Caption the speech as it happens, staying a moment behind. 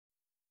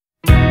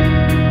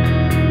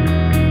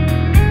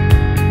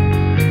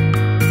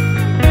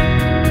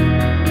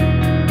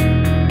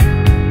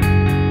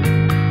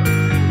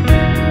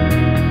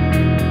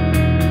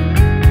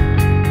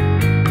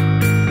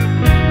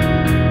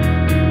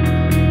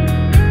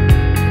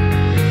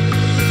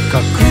架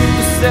空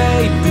生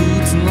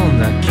物の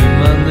鳴き真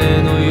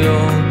似のよ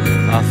う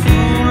溢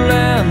れ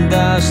出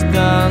した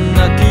鳴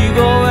き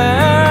声、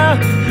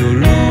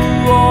夜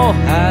を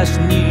端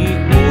に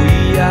追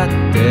いやっ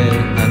て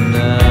話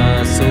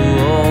そ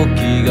う気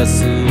が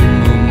済む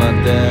ま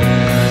で。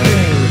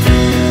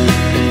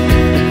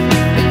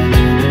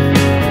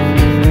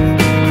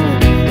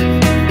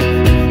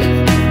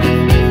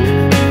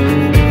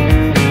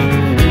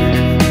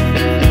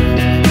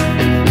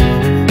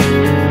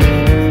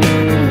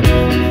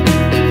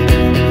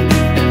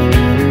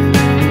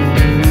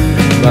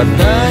話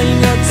題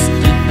が尽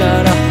きた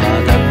ら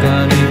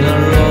裸にな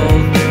ろ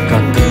う。架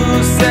空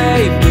生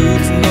物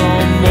の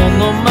モ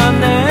ノマ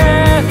ネ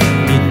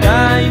みた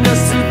いな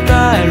スタ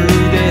イル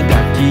で抱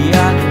き合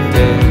って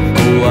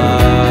壊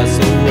そ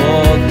う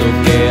溶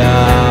け合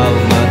う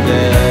まで。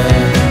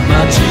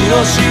街の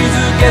静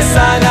けさ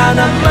が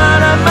生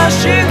々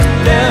しく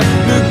て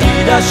むき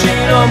出し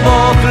の僕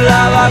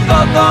らはこ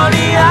こに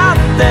あっ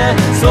て、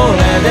それ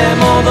で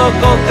もど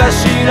こか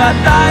しら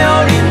頼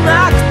り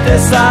なくて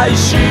最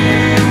新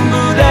部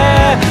で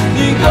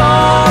濁る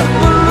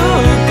ブル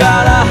ーか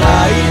ら這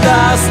い出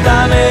す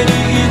ために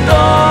糸を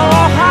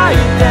吐い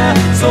て、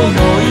その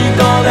糸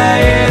で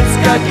いつ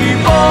か希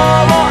望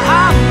を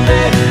編んで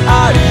あ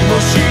りも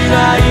し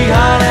ない羽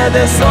で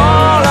空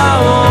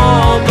を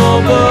飛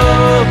ぶ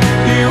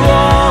日を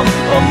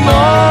思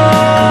う。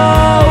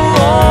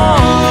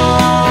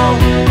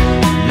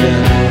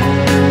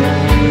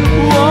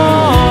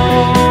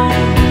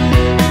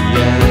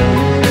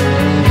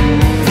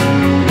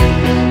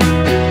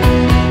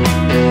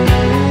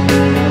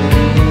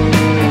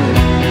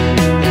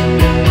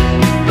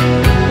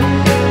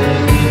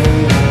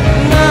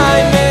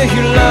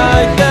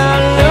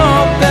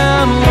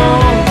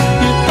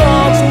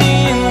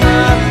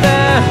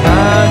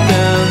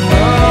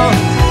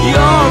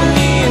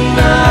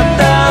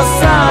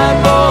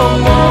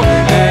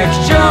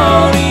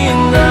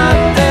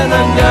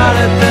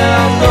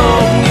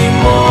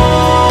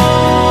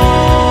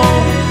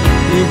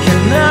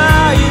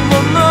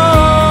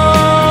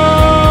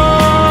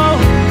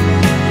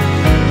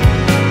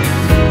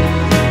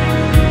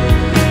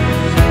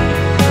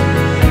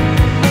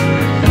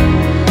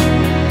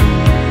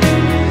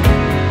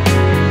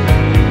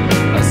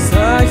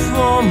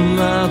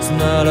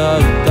なら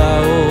歌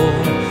を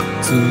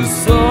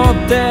綴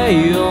って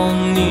夜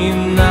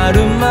になる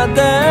まで、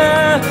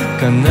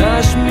悲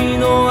しみ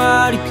の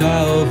あり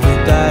かを二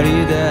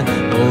人で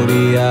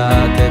折り当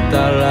て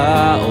た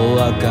らお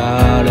別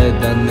れ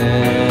だね。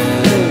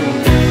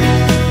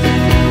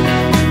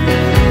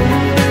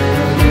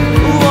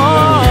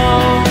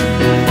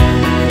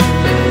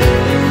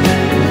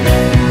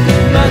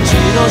街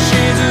の静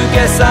け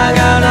さが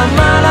生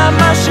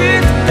々しく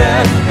て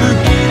む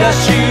き出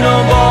しの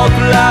僕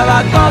らは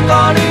ここ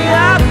にあ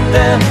って、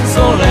そ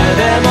れ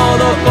でも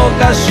どこ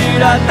かし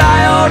ら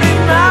頼り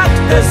なく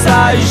て最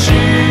新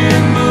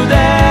部